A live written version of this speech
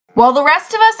While the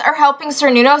rest of us are helping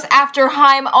Sir Nunos after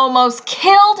Haim almost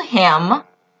killed him.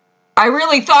 I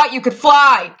really thought you could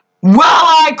fly. Well,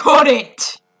 I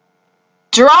couldn't.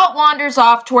 Geralt wanders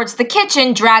off towards the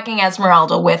kitchen, dragging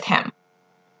Esmeralda with him.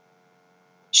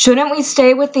 Shouldn't we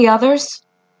stay with the others?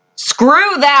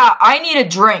 Screw that, I need a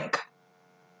drink.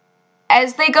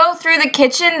 As they go through the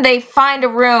kitchen, they find a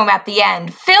room at the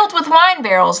end filled with wine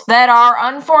barrels that are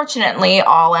unfortunately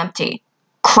all empty.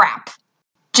 Crap.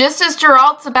 Just as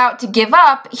Geralt's about to give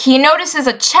up, he notices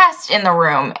a chest in the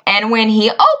room, and when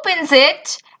he opens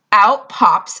it, out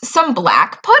pops some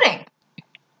black pudding.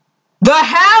 The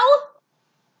hell?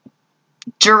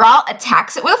 Geralt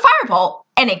attacks it with a firebolt,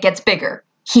 and it gets bigger.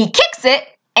 He kicks it,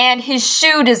 and his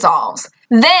shoe dissolves.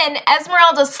 Then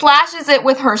Esmeralda slashes it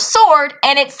with her sword,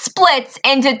 and it splits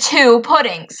into 2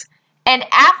 puddings. And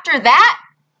after that,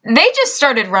 they just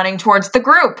started running towards the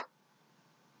group.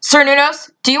 Sir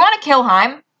Nunos, do you want to kill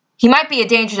Haim? He might be a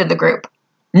danger to the group.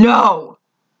 No.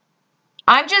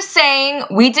 I'm just saying,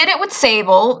 we did it with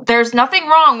Sable. There's nothing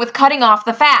wrong with cutting off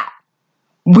the fat.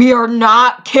 We are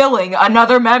not killing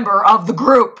another member of the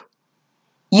group.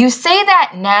 You say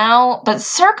that now, but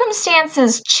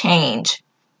circumstances change.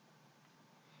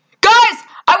 Guys,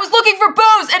 I was looking for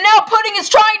booze, and now pudding is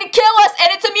trying to kill us, and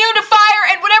it's immune to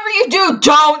fire, and whatever you do,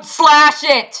 don't slash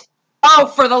it. Oh,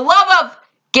 for the love of...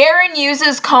 Garen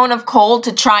uses Cone of Cold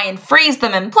to try and freeze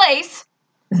them in place.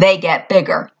 They get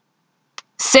bigger.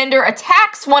 Cinder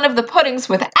attacks one of the puddings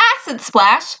with Acid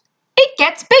Splash. It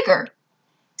gets bigger.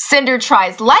 Cinder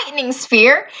tries Lightning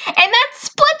Sphere, and that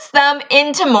splits them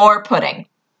into more pudding.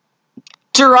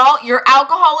 Geralt, your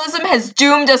alcoholism has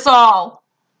doomed us all.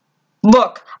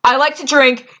 Look, I like to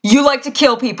drink, you like to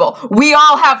kill people. We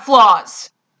all have flaws.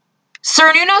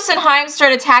 Sir Nunos and Haim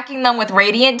start attacking them with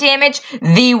radiant damage,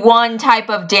 the one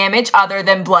type of damage other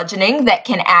than bludgeoning that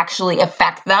can actually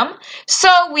affect them,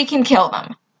 so we can kill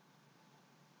them.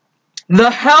 The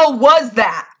hell was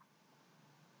that?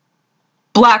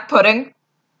 Black pudding.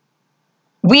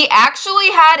 We actually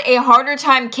had a harder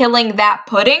time killing that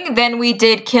pudding than we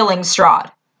did killing Strahd.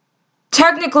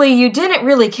 Technically, you didn't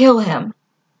really kill him.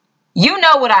 You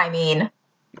know what I mean.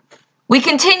 We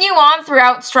continue on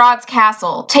throughout Strahd's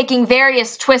castle, taking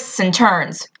various twists and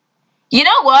turns. You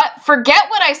know what? Forget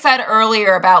what I said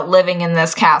earlier about living in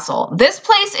this castle. This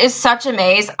place is such a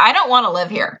maze, I don't want to live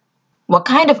here. What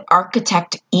kind of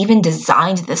architect even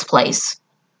designed this place?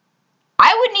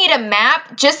 I would need a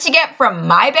map just to get from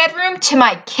my bedroom to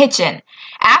my kitchen.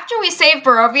 After we save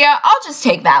Barovia, I'll just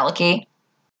take Valaki.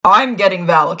 I'm getting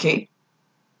Valaki.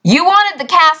 You wanted the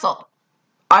castle.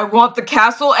 I want the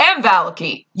castle and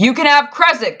Valaki. You can have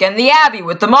Kresik and the Abbey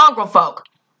with the mongrel folk.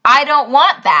 I don't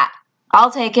want that.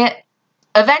 I'll take it.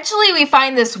 Eventually, we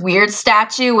find this weird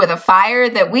statue with a fire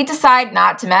that we decide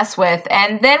not to mess with,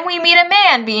 and then we meet a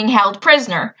man being held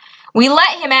prisoner. We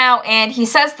let him out, and he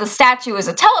says the statue is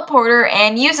a teleporter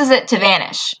and uses it to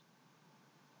vanish.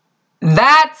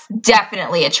 That's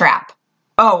definitely a trap.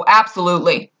 Oh,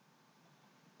 absolutely.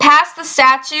 Past the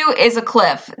statue is a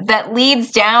cliff that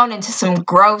leads down into some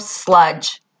gross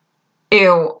sludge.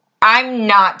 Ew, I'm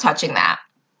not touching that.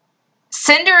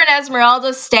 Cinder and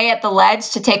Esmeralda stay at the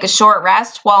ledge to take a short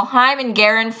rest while Haim and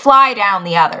Garen fly down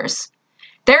the others.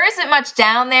 There isn't much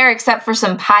down there except for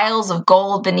some piles of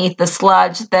gold beneath the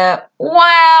sludge that,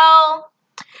 well...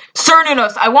 Sir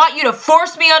Nunos, I want you to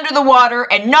force me under the water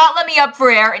and not let me up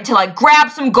for air until I grab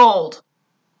some gold.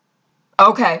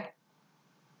 Okay.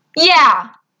 Yeah.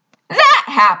 That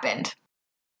happened.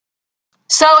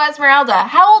 So, Esmeralda,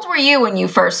 how old were you when you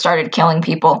first started killing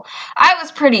people? I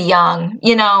was pretty young,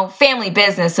 you know, family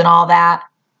business and all that.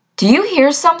 Do you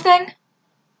hear something?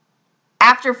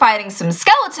 After fighting some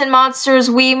skeleton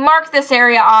monsters, we mark this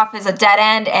area off as a dead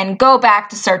end and go back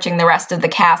to searching the rest of the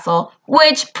castle,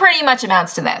 which pretty much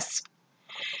amounts to this.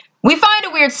 We find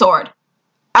a weird sword.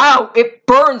 Ow, it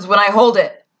burns when I hold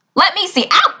it. Let me see.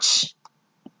 Ouch!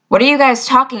 What are you guys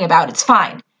talking about? It's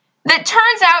fine. That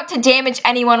turns out to damage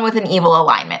anyone with an evil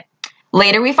alignment.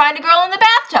 Later we find a girl in the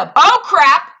bathtub. Oh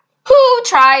crap! Who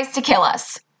tries to kill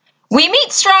us? We meet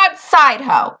Strahd's side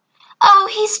hoe. Oh,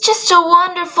 he's just a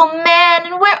wonderful man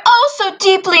and we're oh so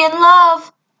deeply in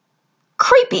love.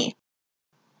 Creepy.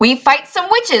 We fight some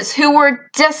witches who were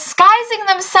disguising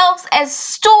themselves as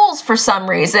stools for some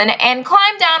reason and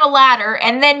climb down a ladder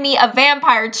and then meet a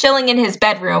vampire chilling in his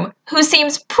bedroom who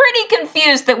seems pretty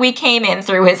confused that we came in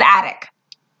through his attic.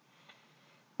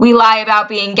 We lie about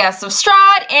being guests of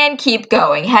Strahd and keep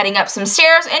going, heading up some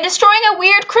stairs and destroying a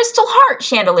weird crystal heart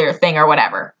chandelier thing or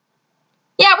whatever.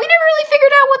 Yeah, we never really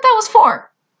figured out what that was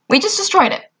for. We just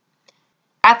destroyed it.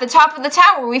 At the top of the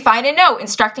tower, we find a note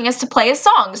instructing us to play a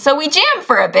song, so we jam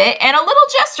for a bit, and a little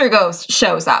jester ghost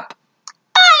shows up.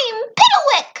 I'm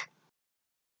Piddlewick!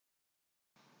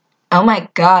 Oh my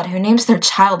god, who names their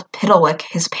child Piddlewick?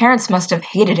 His parents must have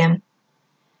hated him.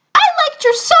 I liked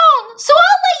your song, so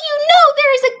I'll let you know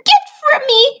there is a gift from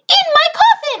me in my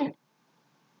coffin!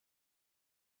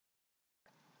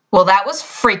 Well, that was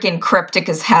freaking cryptic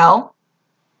as hell.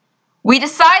 We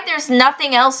decide there's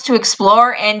nothing else to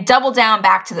explore and double down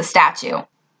back to the statue.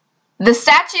 The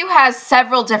statue has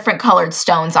several different colored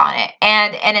stones on it,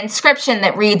 and an inscription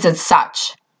that reads as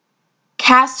such.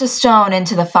 Cast a stone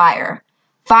into the fire.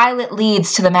 Violet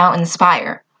leads to the mountain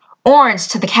spire. Orange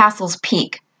to the castle's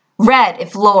peak. Red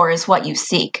if lore is what you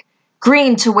seek.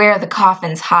 Green to where the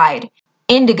coffins hide.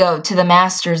 Indigo to the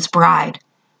master's bride.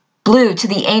 Blue to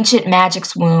the ancient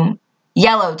magic's womb.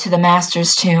 Yellow to the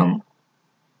master's tomb.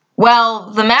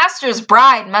 Well, the master's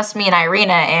bride must mean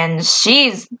Irina, and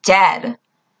she's dead.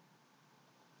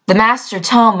 The master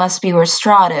tome must be where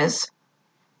Strahd is.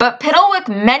 But Piddlewick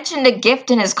mentioned a gift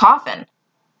in his coffin.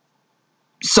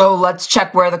 So let's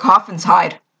check where the coffins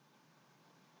hide.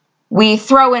 We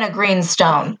throw in a green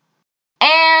stone,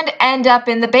 and end up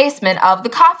in the basement of the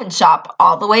coffin shop,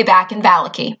 all the way back in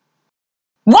Valaki.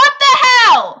 What the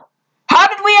hell? How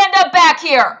did we end up back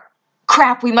here?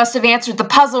 Crap, we must have answered the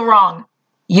puzzle wrong.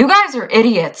 You guys are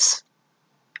idiots.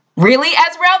 Really,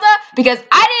 Esmeralda? Because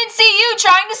I didn't see you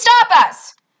trying to stop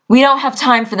us. We don't have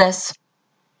time for this.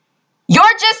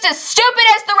 You're just as stupid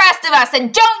as the rest of us,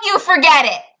 and don't you forget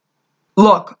it.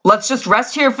 Look, let's just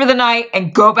rest here for the night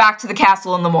and go back to the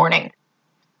castle in the morning.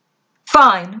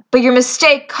 Fine, but your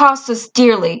mistake cost us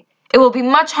dearly. It will be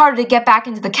much harder to get back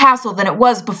into the castle than it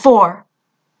was before.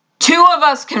 2 of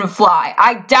us can fly.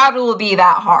 I doubt it will be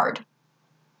that hard.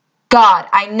 God,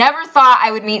 I never thought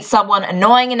I would meet someone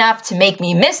annoying enough to make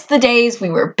me miss the days we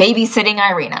were babysitting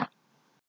Irina.